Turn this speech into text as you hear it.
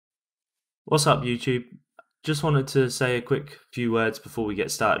What's up, YouTube? Just wanted to say a quick few words before we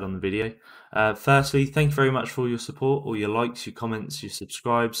get started on the video. Firstly, thank you very much for all your support, all your likes, your comments, your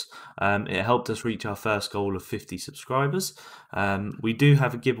subscribes. It helped us reach our first goal of 50 subscribers. We do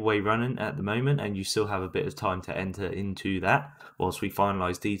have a giveaway running at the moment, and you still have a bit of time to enter into that whilst we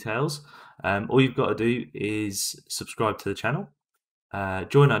finalise details. All you've got to do is subscribe to the channel,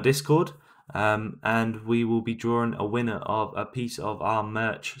 join our Discord, and we will be drawing a winner of a piece of our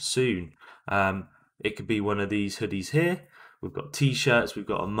merch soon. It could be one of these hoodies here. We've got t-shirts, we've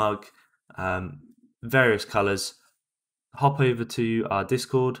got a mug, various colours. Hop over to our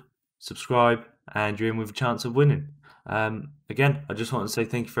Discord, subscribe, and you're in with a chance of winning. Again, I just want to say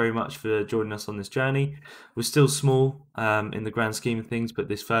thank you very much for joining us on this journey. We're still small in the grand scheme of things, but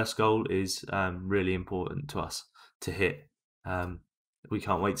this first goal is really important to us to hit. We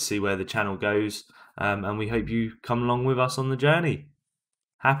can't wait to see where the channel goes, and we hope you come along with us on the journey.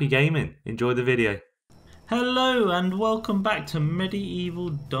 Happy gaming. Enjoy the video. Hello and welcome back to Medieval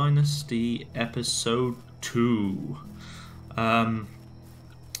Dynasty episode 2.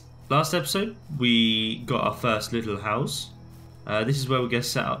 Last episode we got our first little house. This is where we get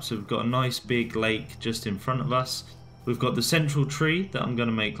set up. So we've got a nice big lake just in front of us. We've got the central tree that I'm going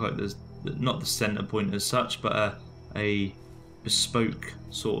to make like this, not the center point as such, but a bespoke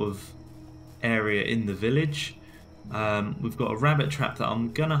sort of area in the village. We've got a rabbit trap that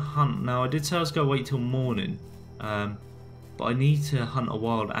I'm gonna hunt. Now I did say I was gonna wait till morning, but I need to hunt a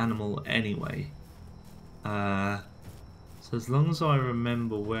wild animal anyway. So as long as I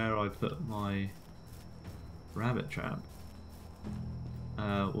remember where I put my rabbit trap,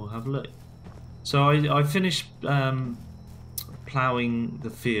 we'll have a look. So I finished ploughing the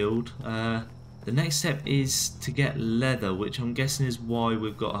field. The next step is to get leather, which I'm guessing is why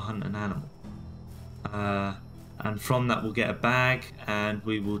we've got to hunt an animal. And from that we'll get a bag, and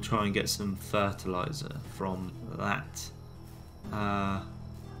we will try and get some fertiliser from that. I've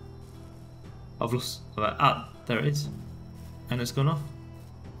lost... Ah, there it is. And it's gone off.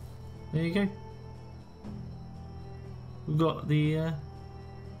 There you go. We've got the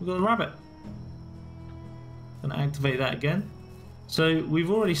rabbit. Gonna activate that again. So we've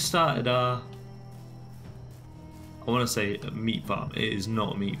already started our... I want to say a meat farm. It is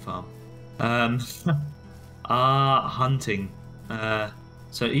not a meat farm. Our hunting.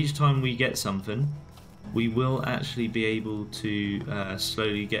 So each time we get something, we will actually be able to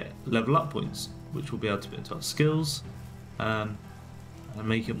slowly get level up points, which we'll be able to put into our skills and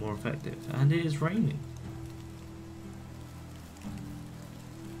make it more effective. And it is raining.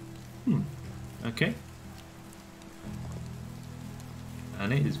 Okay.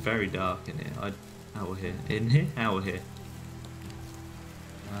 And it is very dark in here. Out here. In here? Out here.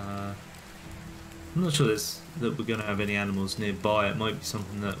 I'm not sure that we're going to have any animals nearby. It might be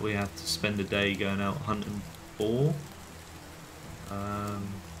something that we have to spend a day going out hunting for.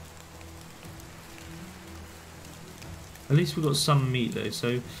 At least we've got some meat though,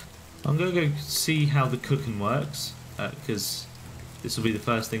 so I'm going to go see how the cooking works, because this will be the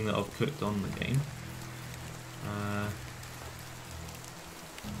first thing that I've cooked on the game.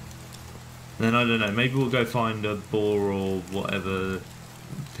 Then I don't know, maybe we'll go find a boar or whatever,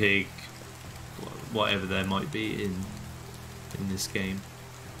 pig, whatever there might be in this game.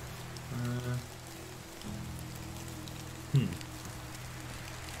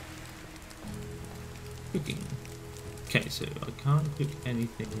 Cooking. Okay, so I can't cook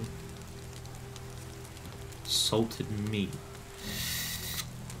anything. Salted meat.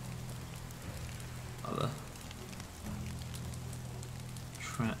 Other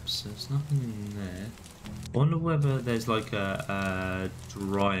traps. There's nothing in there. I wonder whether there's like a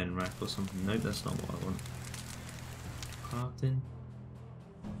drying rack or something. Nope, that's not what I want. Crafting.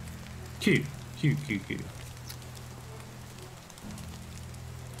 Q.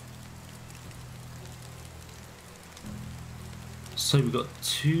 So we've got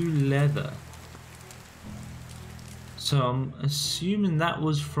 2 leather. So I'm assuming that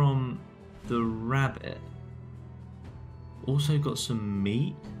was from the rabbit. Also got some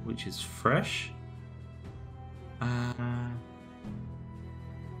meat, which is fresh.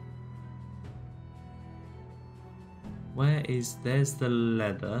 There's the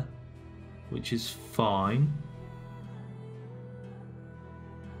leather, which is fine.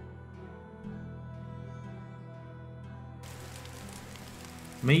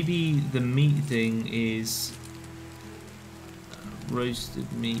 Maybe the meat thing is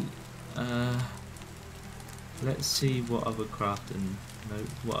roasted meat. Let's see what other crafting,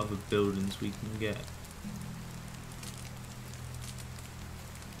 what other buildings we can get.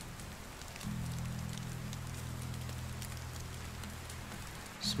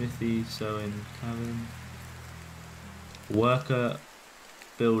 smithy, sewing, cabin. Worker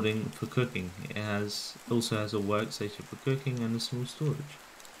building for cooking. It also has a workstation for cooking and a small storage.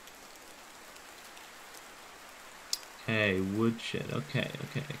 Okay, woodshed. Okay.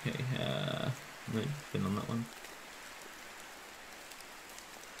 No, been on that one.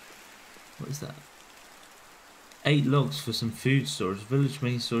 What is that? 8 logs for some food storage. Village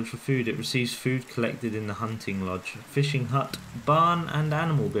main storage for food. It receives food collected in the hunting lodge, fishing hut, barn, and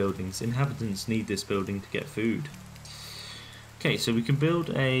animal buildings. Inhabitants need this building to get food. Okay, so we can build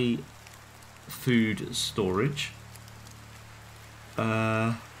a food storage.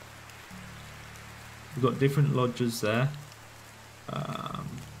 We've got different lodges there.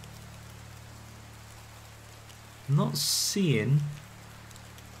 Not seeing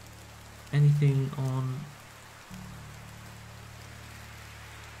anything on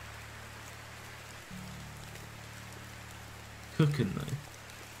cooking though.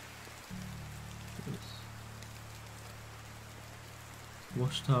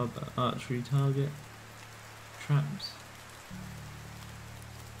 Wash tub, archery target, traps.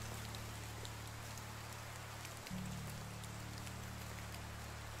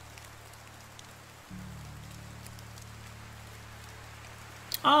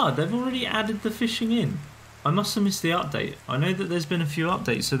 Ah, they've already added the fishing in. I must have missed the update. I know that there's been a few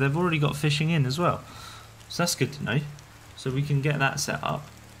updates, so they've already got fishing in as well. So that's good to know. So we can get that set up.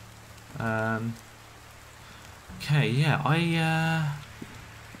 Okay, yeah, I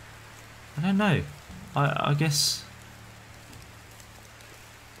don't know. I guess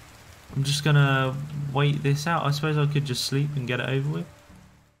I'm just gonna wait this out. I suppose I could just sleep and get it over with.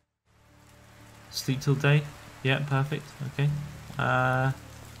 Sleep till day. Yeah, perfect. Okay.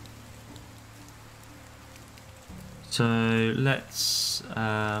 So let's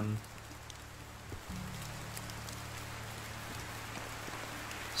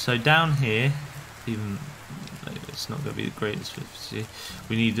so down here, even though it's not going to be the greatest efficiency,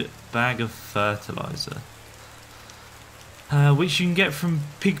 we need a bag of fertilizer, which you can get from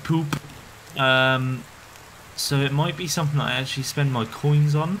pig poop. So it might be something I actually spend my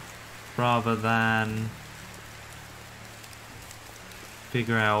coins on rather than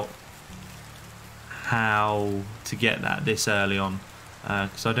figure out how to get that this early on,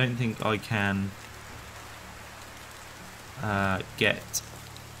 because I don't think I can get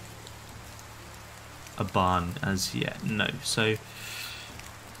a barn as yet. No, so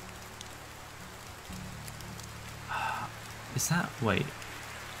is that, wait,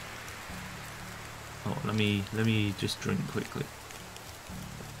 oh, let me just drink quickly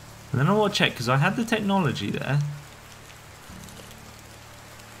and then I want to check, because I had the technology there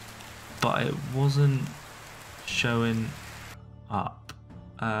but it wasn't showing up.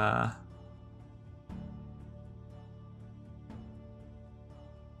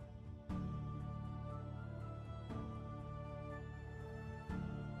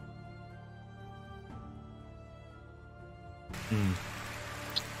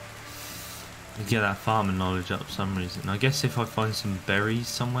 Get that farming knowledge up for some reason. I guess if I find some berries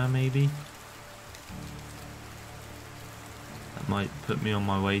somewhere, maybe that might put me on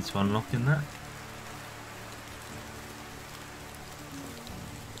my way to unlocking that.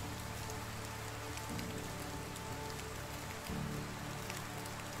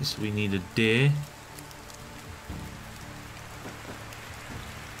 This, we need a deer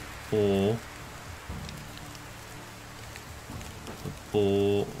or a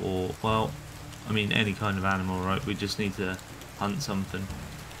boar, or, well, I mean any kind of animal, right? We just need to hunt something.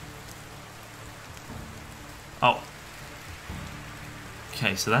 Oh,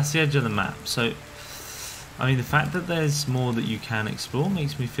 okay, so that's the edge of the map. So I mean, the fact that there's more that you can explore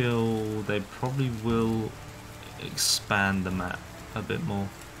makes me feel they probably will expand the map a bit more.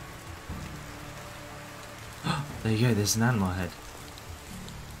 There you go, there's an animal head.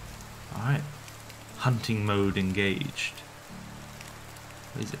 Alright. Hunting mode engaged.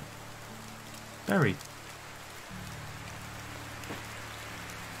 What is it? Berry.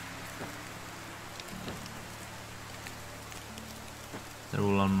 They're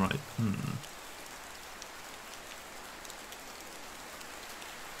all unripe.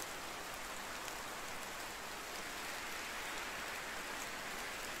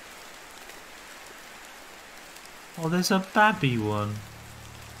 Oh, there's a babby one.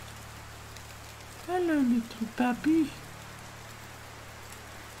 Hello, little babby.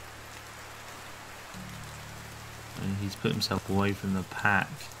 And he's put himself away from the pack.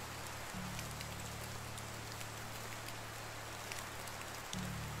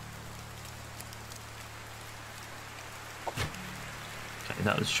 Okay,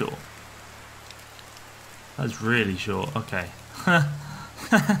 that was short. That was really short. Okay.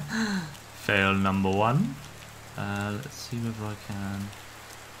 Fail number 1. Let's see whether I can.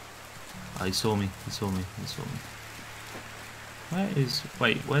 Oh, he saw me. He saw me. He saw me. Where is?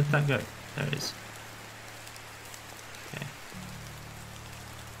 Wait, where'd that go? There it is. Okay.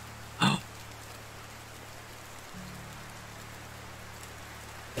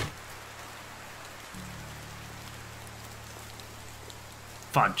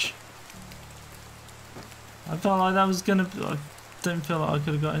 Fudge. I felt like that was gonna. I don't feel like I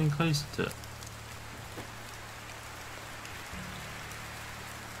could have got any closer to it.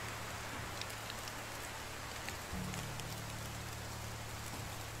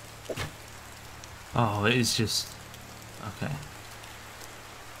 Oh, it is just... Okay.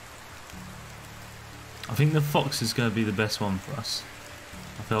 I think the fox is going to be the best one for us.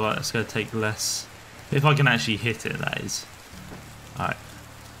 I feel like it's going to take less... If I can actually hit it, that is. Alright.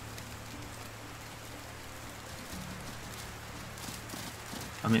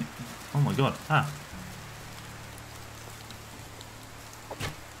 I mean... Oh my god. Ah.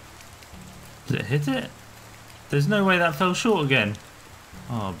 Did it hit it? There's no way that fell short again.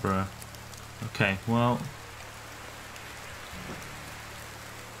 Oh, bruh. Okay, well...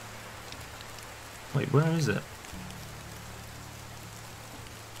 Wait, where is it?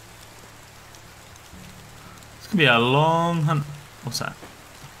 It's gonna be a long hunt... What's that?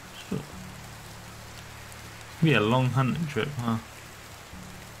 Sure. It's gonna be a long hunting trip, huh?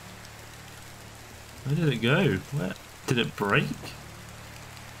 Where did it go? Where... Did it break?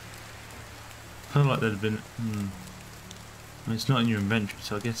 I feel like there'd have been... I mean, it's not in your inventory,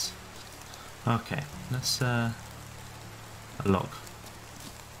 so I guess... Okay, let's a log.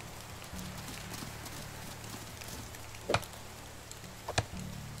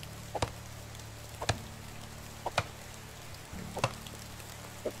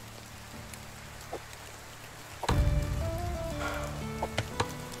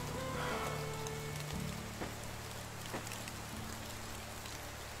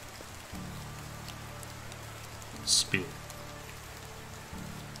 Spear.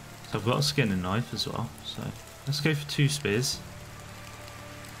 So I've got a skinning knife as well, so let's go for 2 spears.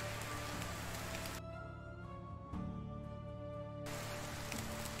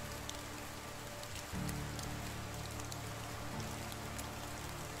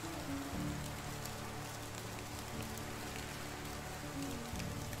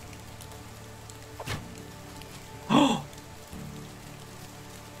 Oh!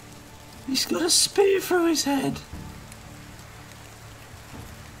 He's got a spear through his head!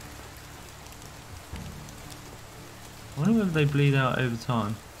 I wonder whether they bleed out over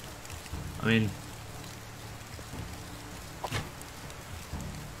time. I mean...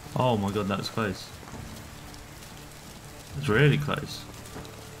 Oh my god, that was close. That's really close.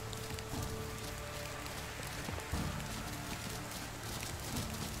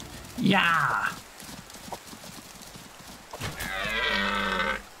 Yeah!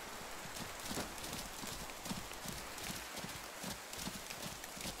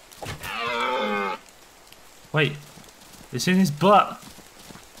 Wait. It's in his butt.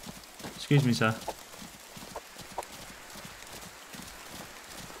 Excuse me, sir.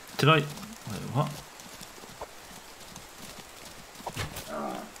 Did I... Wait, what?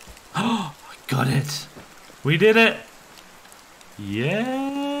 Oh, I got it. We did it.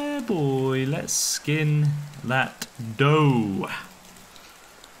 Yeah, boy. Let's skin that dough.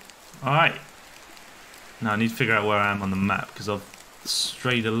 Alright. Now I need to figure out where I am on the map because I've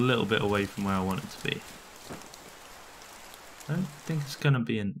strayed a little bit away from where I want it to be. I don't think it's going to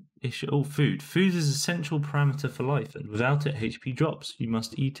be an issue. Oh, food. Food is an essential parameter for life, and without it, HP drops. You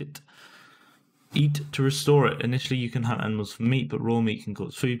must eat it. Eat to restore it. Initially, you can hunt animals for meat, but raw meat can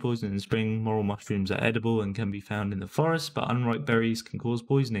cause food poisoning. In spring, morel mushrooms are edible and can be found in the forest, but unripe berries can cause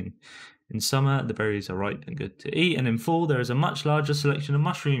poisoning. In summer, the berries are ripe and good to eat, and in fall, there is a much larger selection of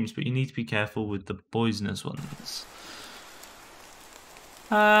mushrooms, but you need to be careful with the poisonous ones.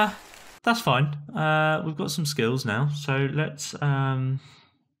 That's fine. We've got some skills now, so let's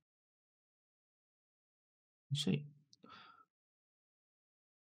see.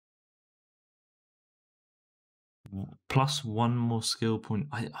 Plus 1 more skill point.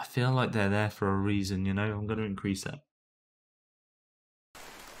 I feel like they're there for a reason, you know? I'm going to increase that.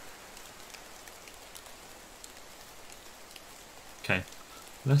 Okay,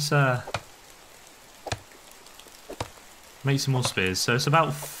 let's make some more spears. So it's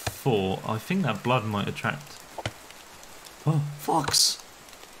about 4. I think that blood might attract... Oh, fox!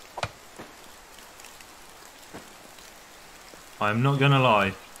 I'm not gonna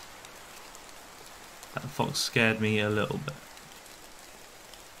lie. That fox scared me a little bit.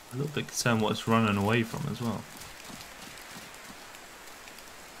 A little bit concerned what it's running away from as well.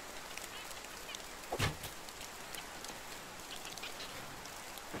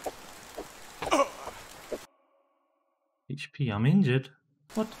 HP. I'm injured.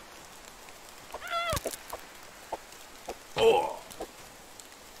 What? Oh!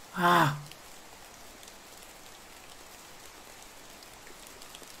 Ah!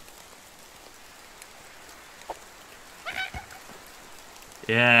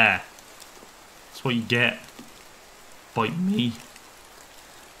 Yeah. That's what you get. Bite me.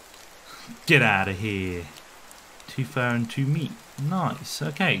 Get out of here. Too fur and too meat. Nice.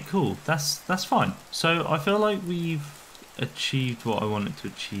 Okay, cool. That's fine. So I feel like we've achieved what I wanted to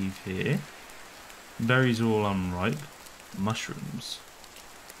achieve here. Berries are all unripe. Mushrooms.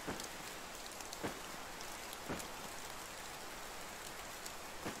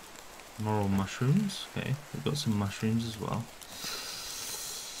 Moral mushrooms. Okay, we've got some mushrooms as well.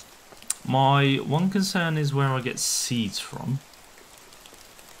 My one concern is where I get seeds from.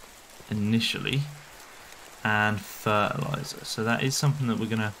 Initially. And fertilizer. So that is something that we're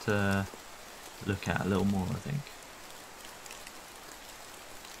going to have to look at a little more, I think.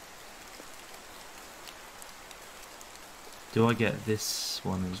 Do I get this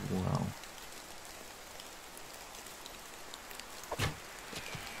one as well?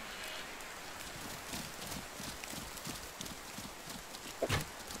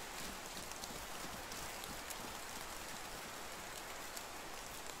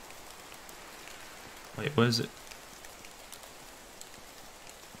 Wait, where is it?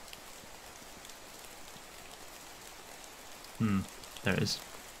 There it is.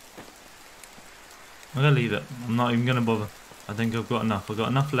 I'm gonna leave it. I'm not even gonna bother. I think I've got enough. I've got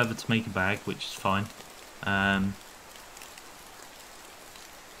enough leather to make a bag, which is fine.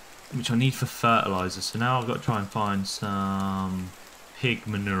 Which I need for fertilizer. So now I've got to try and find some pig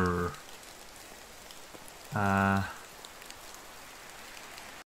manure.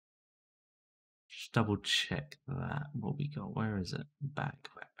 Just double check that. What we got? Where is it? Bag.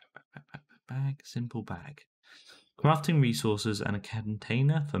 Simple bag. Crafting resources and a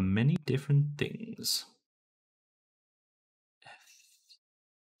container for many different things.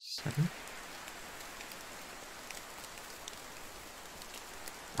 F7.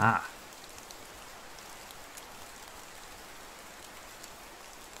 Ah.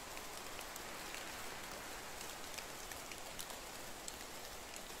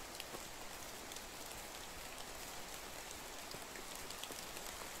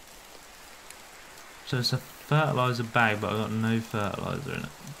 So it's a fertilizer bag, but I've got no fertilizer in it.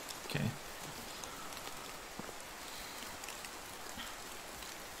 Okay.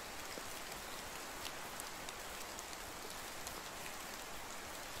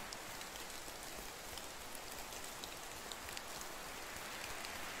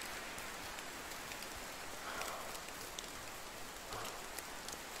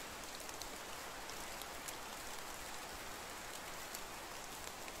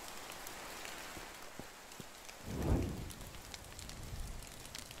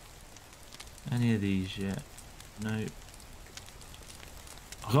 Any of these yet? No.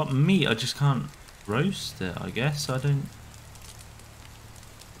 I've got meat, I just can't roast it, I guess. I don't...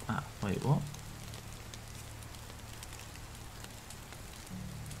 Ah, wait, what?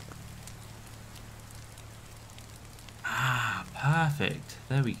 Ah, perfect.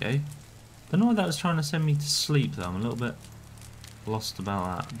 There we go. Don't know why that was trying to send me to sleep, though. I'm a little bit lost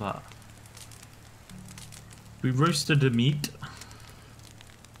about that, but... We roasted the meat.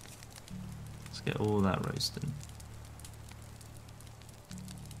 Get all that roasting.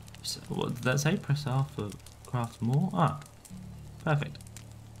 So, what did that say? Press R for craft more. Ah, perfect.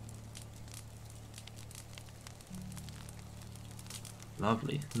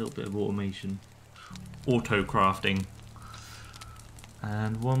 Lovely. A little bit of automation. Auto crafting.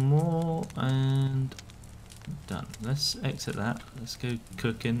 And one more and done. Let's exit that. Let's go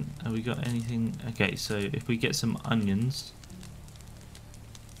cooking. Have we got anything? Okay, so if we get some onions,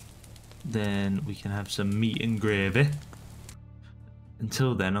 then we can have some meat and gravy.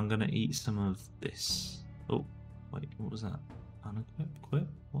 Until then, I'm gonna eat some of this. Oh, wait, what was that? Unequip? Quit?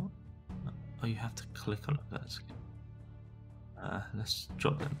 What? Oh, you have to click on it first. Let's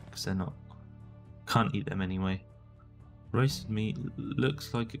drop them because they're not. Can't eat them anyway. Roasted meat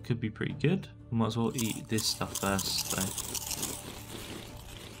looks like it could be pretty good. Might as well eat this stuff first, though.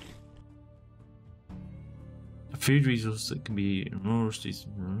 Food resources that can be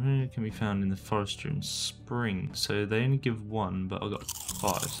can be found in the forestry and spring. So they only give one, but I got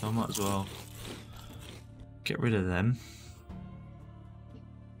 5, so I might as well get rid of them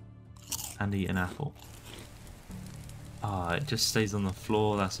and eat an apple. Ah, it just stays on the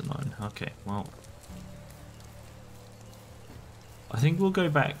floor. That's annoying. Okay, well, I think we'll go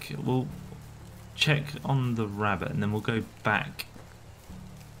back. We'll check on the rabbit, and then we'll go back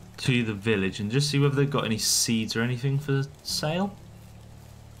to the village and just see whether they've got any seeds or anything for sale.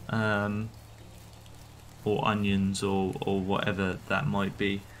 Or onions or whatever that might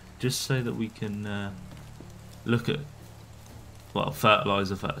be. Just so that we can look at, well,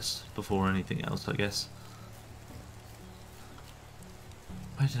 fertilizer first before anything else, I guess.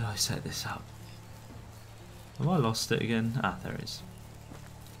 Where did I set this up? Have I lost it again? Ah, there it is.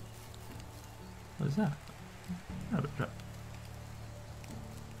 What is that? Rabbit trap.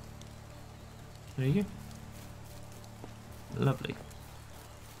 There you go. Lovely.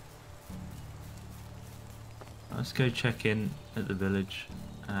 Let's go check in at the village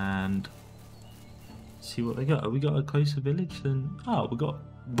and see what they got. Have we got a closer village than... Oh, we got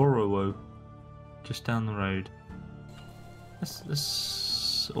Borowo just down the road.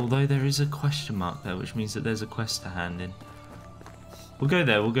 Although there is a question mark there, which means that there's a quest to hand in. We'll go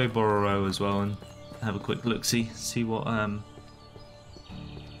there. We'll go Borowo as well and have a quick look. See what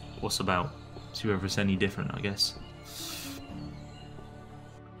what's about. See whether it's any different, I guess.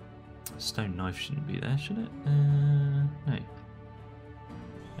 Stone knife shouldn't be there, should it? No. There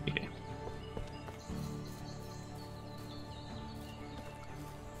we go.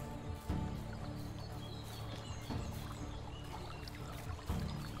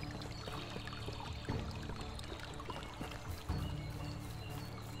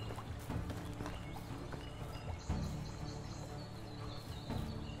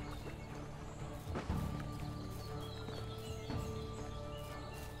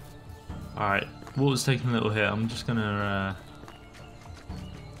 Alright, water's taking a little hit. I'm just gonna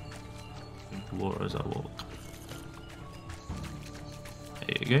drink the water as I walk.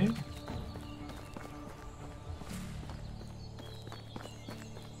 There you go.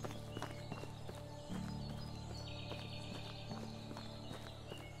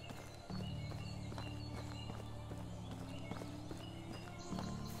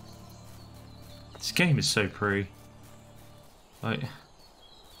 This game is so pretty. Like, to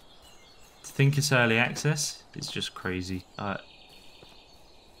think it's early access, it's just crazy.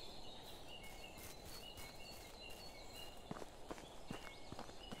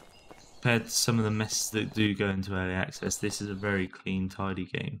 Compared to some of the messes that do go into early access, this is a very clean, tidy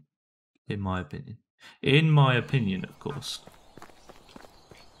game, in my opinion. In my opinion, of course.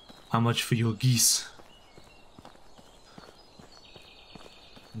 How much for your geese?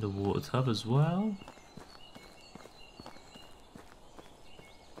 And the water tub as well.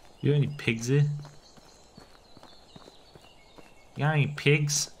 You got any pigs here? You got any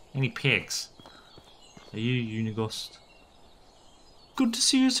pigs? Any pigs? Are you Unigost? Good to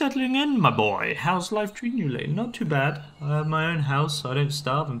see you settling in, my boy. How's life treating you lately? Not too bad. I have my own house, I don't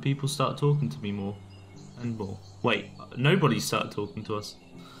starve, and people start talking to me more. And more. Wait, nobody started talking to us.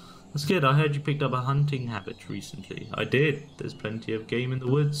 That's good, I heard you picked up a hunting habit recently. I did. There's plenty of game in the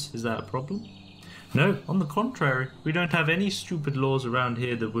woods. Is that a problem? No, on the contrary. We don't have any stupid laws around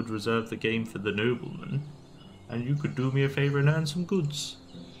here that would reserve the game for the nobleman. And you could do me a favour and earn some goods.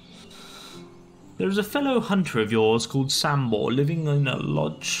 There's a fellow hunter of yours called Sambor living in a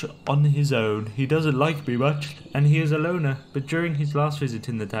lodge on his own. He doesn't like me much, and he is a loner, but during his last visit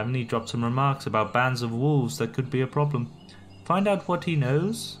in the tavern he dropped some remarks about bands of wolves that could be a problem. Find out what he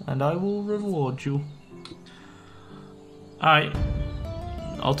knows, and I will reward you. Alright,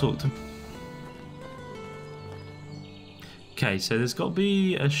 I'll talk to him. Okay, so there's got to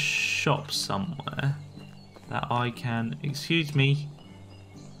be a shop somewhere that I can... Excuse me.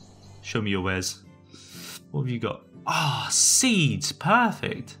 Show me your wares. What have you got? Ah, seeds!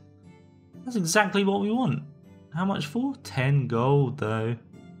 Perfect! That's exactly what we want. How much for? 10 gold, though.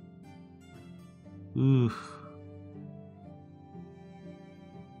 Oof.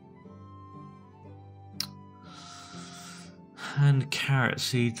 And carrot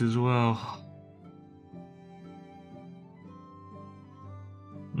seeds as well.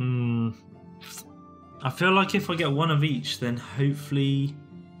 I feel like if I get one of each, then hopefully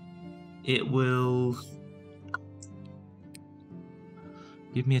it will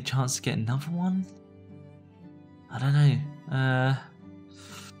give me a chance to get another one. I don't know.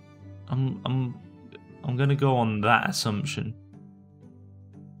 I'm gonna go on that assumption.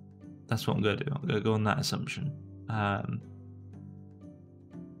 That's what I'm gonna do. I'm gonna go on that assumption. I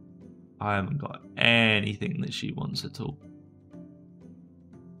haven't got anything that she wants at all.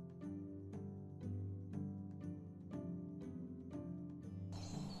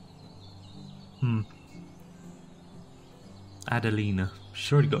 Adelina.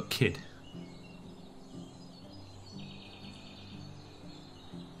 She's already got a kid.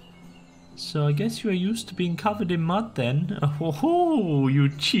 So I guess you are used to being covered in mud then. Oh, you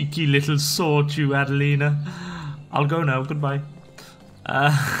cheeky little sort, you Adelina. I'll go now. Goodbye.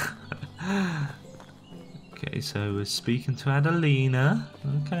 Okay, so we're speaking to Adelina.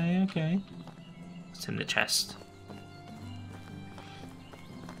 Okay, okay. It's in the chest.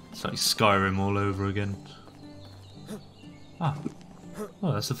 It's like Skyrim all over again. Ah.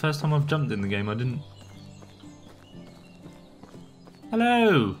 Oh, that's the first time I've jumped in the game. I didn't...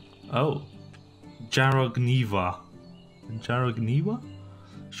 Hello! Oh. Jarogniva. Jarogniva?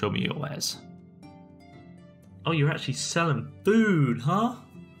 Show me your wares. Oh, you're actually selling food, huh?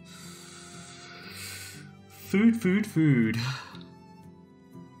 Food, food, food.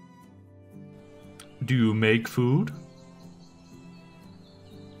 Do you make food?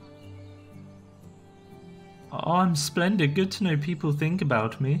 Oh, I'm splendid. Good to know people think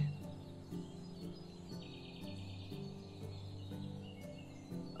about me.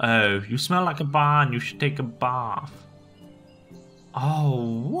 Oh, you smell like a barn. You should take a bath.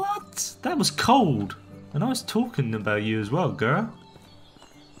 Oh, what? That was cold. And I was talking about you as well, girl.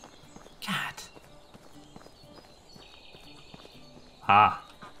 God. Ah.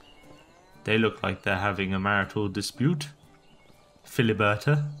 They look like they're having a marital dispute.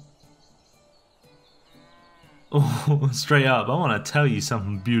 Filiberta. Oh, straight up. I want to tell you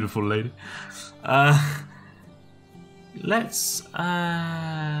something, beautiful lady. Let's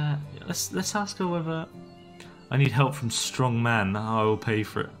ask her whether I need help from strong man. I will pay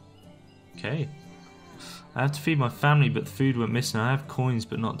for it. Okay. I have to feed my family, but the food went missing. I have coins,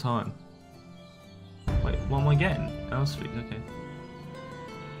 but not time. Wait, what am I getting? Else food. Okay.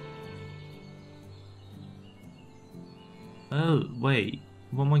 Oh, wait.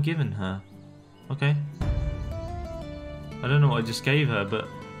 What am I giving her? Okay. I don't know what I just gave her, but...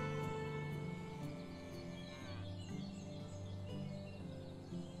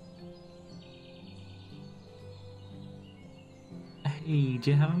 Hey,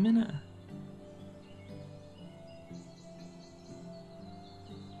 do you have a minute?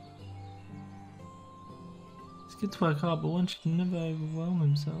 It's good to work hard, but one should never overwhelm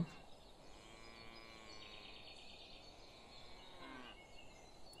himself.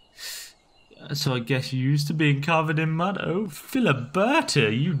 So I guess you used to being covered in mud? Oh,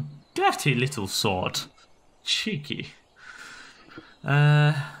 Filiberta, you dirty little sort. Cheeky.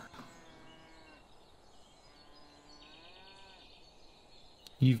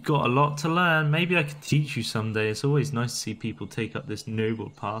 You've got a lot to learn. Maybe I could teach you someday. It's always nice to see people take up this noble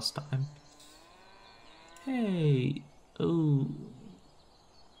pastime. Hey. Oh.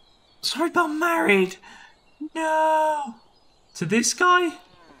 Sorry, but I'm married. No. To this guy?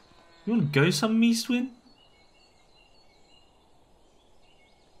 You want to go some, Eastwind?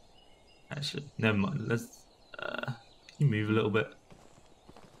 Actually, never mind. Let's. Can you move a little bit?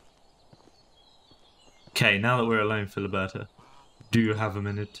 Okay, now that we're alone, Filiberta, do you have a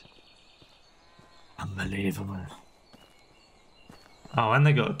minute? Unbelievable. Oh, and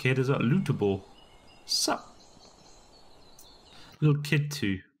they got a kid as well. Lootable. Sup? Little kid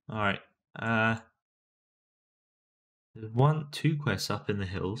too. Alright. There's two quests up in the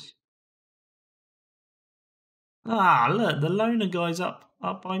hills. Ah, look, the loner guy's up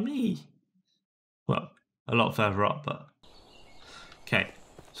by me. Well, a lot further up, but... Okay,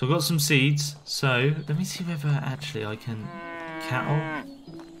 so I've got some seeds. So, let me see whether actually I can... Cattle?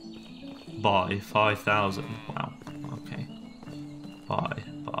 Buy 5,000. Wow, okay. Buy.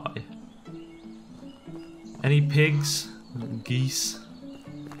 Any pigs? Geese?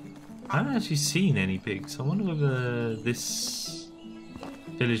 I haven't actually seen any pigs. I wonder whether this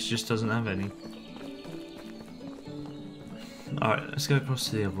village just doesn't have any. Alright, let's go across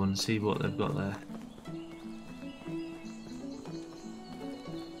to the other one and see what they've got there.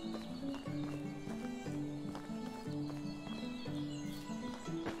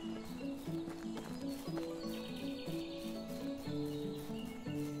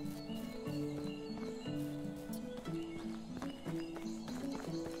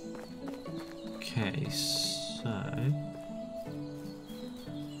 Okay, so...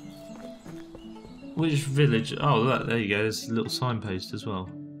 Which village? Oh, look, there you go. There's a little signpost as well.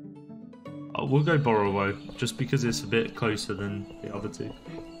 Oh, we'll go Borrowo, just because it's a bit closer than the other two.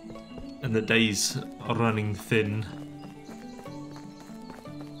 And the days are running thin.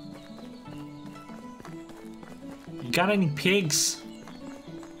 You got any pigs?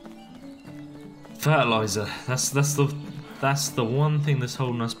 Fertiliser. That's the one thing that's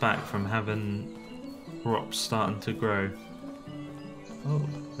holding us back from having crops starting to grow. Oh,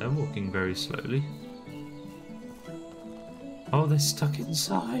 they're walking very slowly. Oh, they're stuck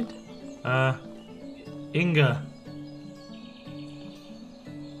inside. Inga.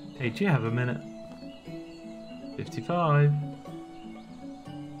 Hey, do you have a minute? 55. I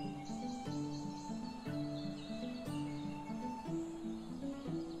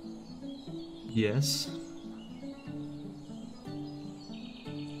Yes.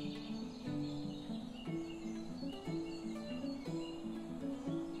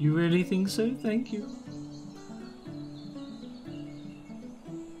 You really think so? Thank you.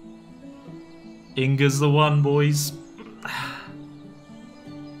 Inga's the one, boys.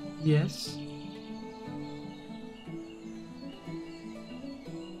 Yes.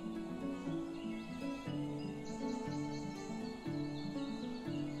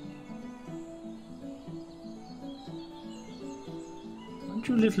 Aren't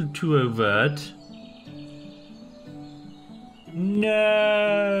you a little too overt?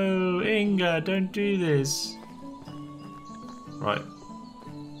 No, Inga, don't do this. Right.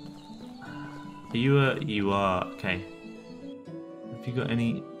 Are you you are, okay. Have you got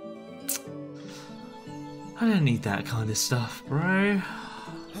any? I don't need that kind of stuff, bro.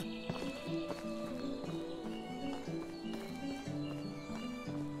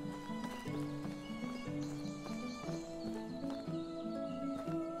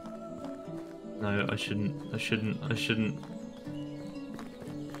 No, I shouldn't.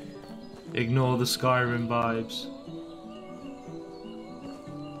 Ignore the Skyrim vibes.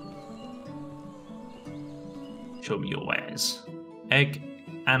 Show me your wares. Egg,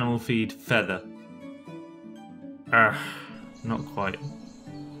 animal feed, feather. Not quite.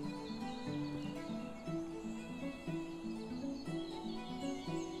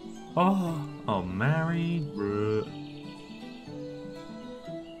 Oh, married.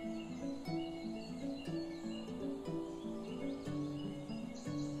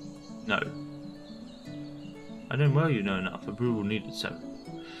 No. I don't well you know enough. Approval needed, so.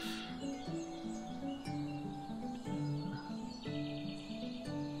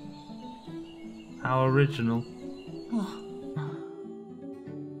 How original.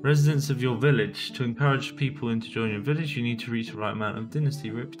 Residents of your village. To encourage people into joining your village, you need to reach the right amount of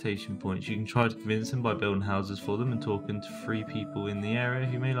Dynasty reputation points. You can try to convince them by building houses for them and talking to free people in the area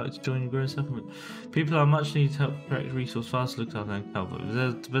who may like to join your growing settlement. People are much needed to help correct resource fast, looked after and help.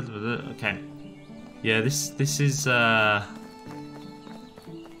 Okay. Yeah, this is Are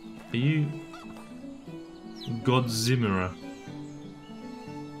you Godzimmerer?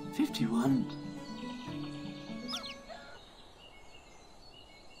 51?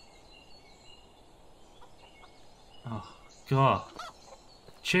 Oh, God.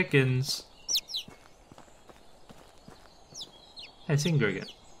 Chickens. Hey, it's Inga again.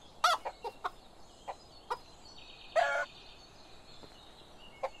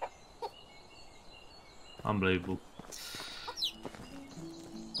 Unbelievable.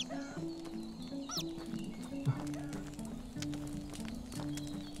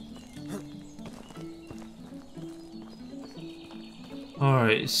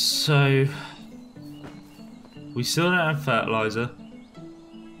 Alright, so we still don't have fertilizer.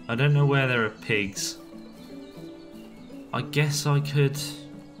 I don't know where there are pigs. I guess I could...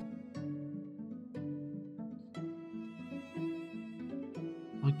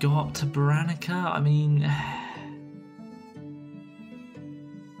 I go up to Baranica? I mean...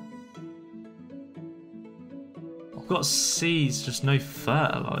 I've got seeds, just no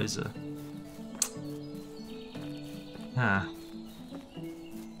fertilizer. Ah.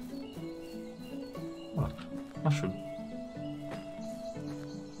 Oh, mushroom.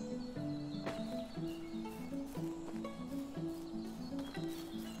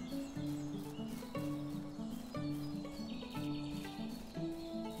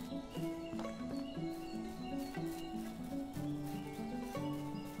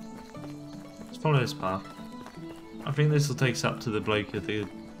 Follow this path. I think this will take us up to the bloke with the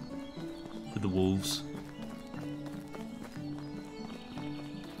wolves.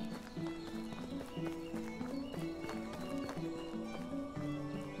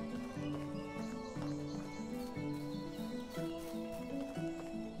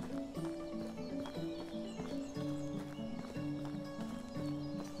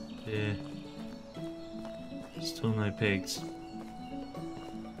 Yeah. Still no pigs.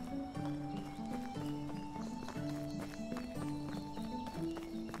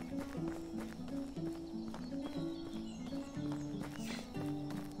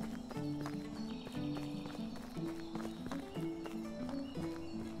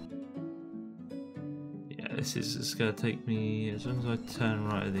 This is just going to take me, as long as I turn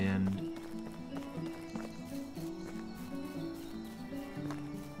right at the end.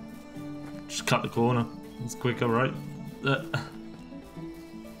 Just cut the corner. It's quicker, right? There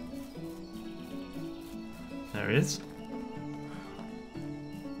it is.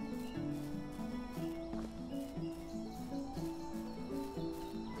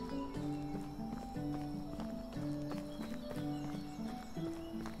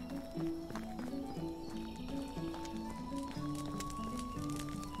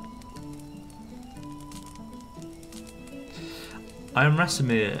 I am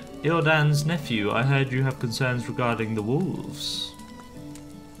Rasimir, Ildan's nephew. I heard you have concerns regarding the wolves.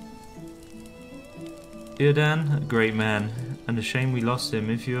 Ildan, a great man, and a shame we lost him.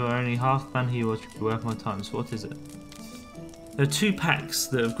 If you are only half the man he was, you'd be worth my time. So what is it? There are two packs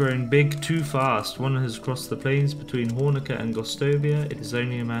that have grown big too fast. One has crossed the plains between Hornica and Gostovia. It is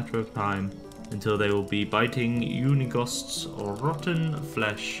only a matter of time until they will be biting Unigost's rotten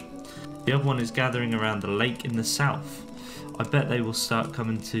flesh. The other one is gathering around the lake in the south. I bet they will start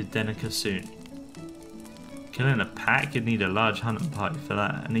coming to Denica soon. Killing a pack, you'd need a large hunting party for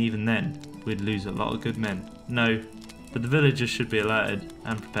that, and even then, we'd lose a lot of good men. No, but the villagers should be alerted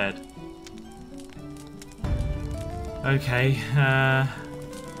and prepared. Okay,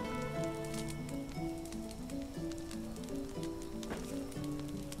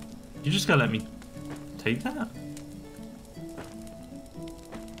 you just gotta let me take that?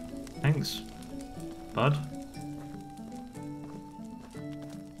 Thanks, bud.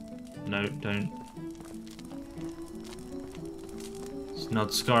 No, don't. It's not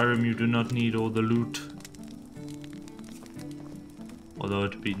Skyrim, you do not need all the loot. Although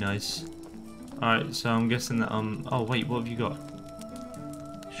it'd be nice. Alright, so I'm guessing that oh wait, what have you got?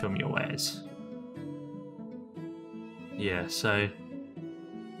 Show me your wares. Yeah, so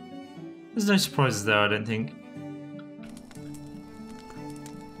there's no surprises there, I don't think.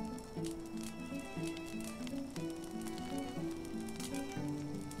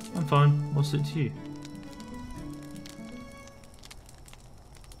 I'm fine. What's it to you?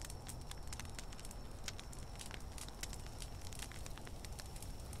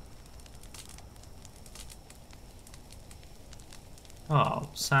 Oh,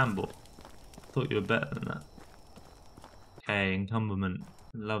 Sambo. Thought you were better than that. Okay, encumberment.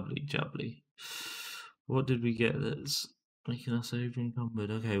 Lovely jubbly. What did we get that's making us over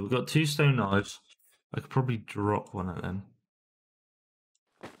encumbered? Okay, we've got 2 stone knives. I could probably drop one of them.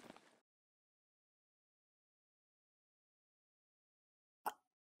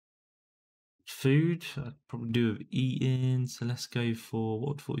 Food, I'd probably do with eating, so let's go for, what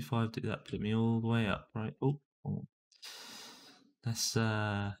would 45 do? That put me all the way up, right? Oh. Let's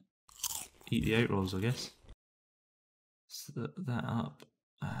eat the oat rolls, I guess. Set that up.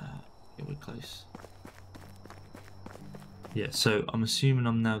 Yeah, we're close. Yeah, so I'm assuming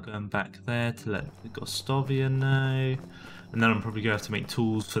I'm now going back there to let the Gostovia know. And then I'm probably going to have to make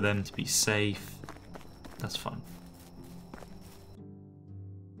tools for them to be safe. That's fine.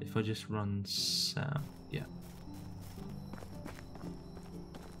 If I just run south, yeah.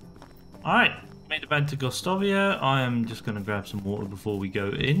 Alright, made it back to Gostovia. I am just going to grab some water before we go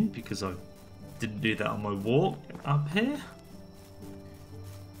in because I didn't do that on my walk up here.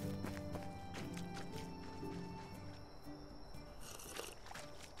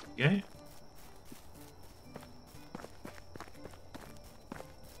 Go.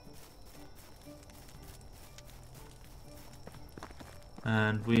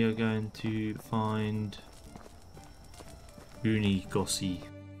 And we are going to find Unigossi.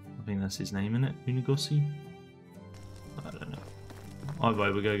 I think that's his name, isn't it? Unigossi? I don't know. Either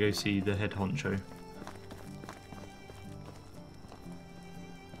way, we're going to go see the head honcho.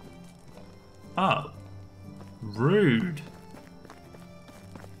 Oh. Rude.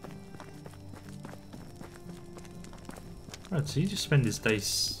 Right, so he just spent his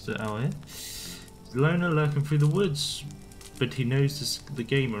days out here. He's a loner lurking through the woods, but he knows the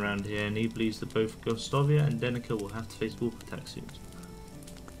game around here, and he believes that both Gostovia and Denica will have to face wolf attacks soon.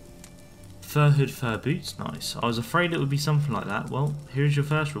 Fur hood, fur boots, nice. I was afraid it would be something like that. Well, here's your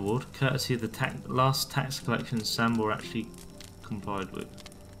first reward, courtesy of the last tax collection Sambor actually complied with.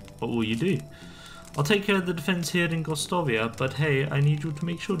 What will you do? I'll take care of the defense here in Gostovia, but hey, I need you to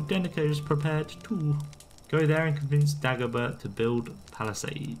make sure Denica is prepared too. Go there and convince Dagobert to build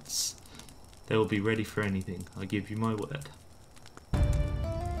palisades. They will be ready for anything, I give you my word.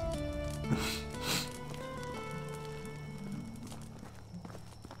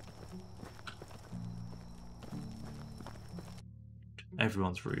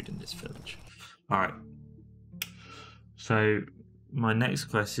 Everyone's rude in this village. Alright. So, my next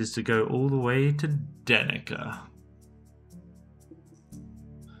quest is to go all the way to Denica.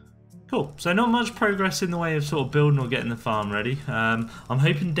 Cool, so not much progress in the way of sort of building or getting the farm ready. I'm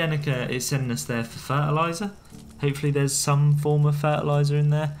hoping Denica is sending us there for fertiliser. Hopefully there's some form of fertiliser in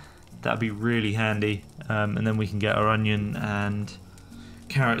there. That'd be really handy. And then we can get our onion and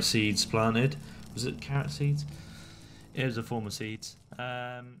carrot seeds planted. Was it carrot seeds? It was a form of seeds.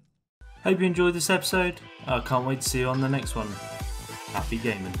 Hope you enjoyed this episode. I can't wait to see you on the next one. Happy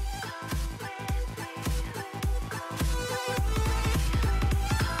gaming.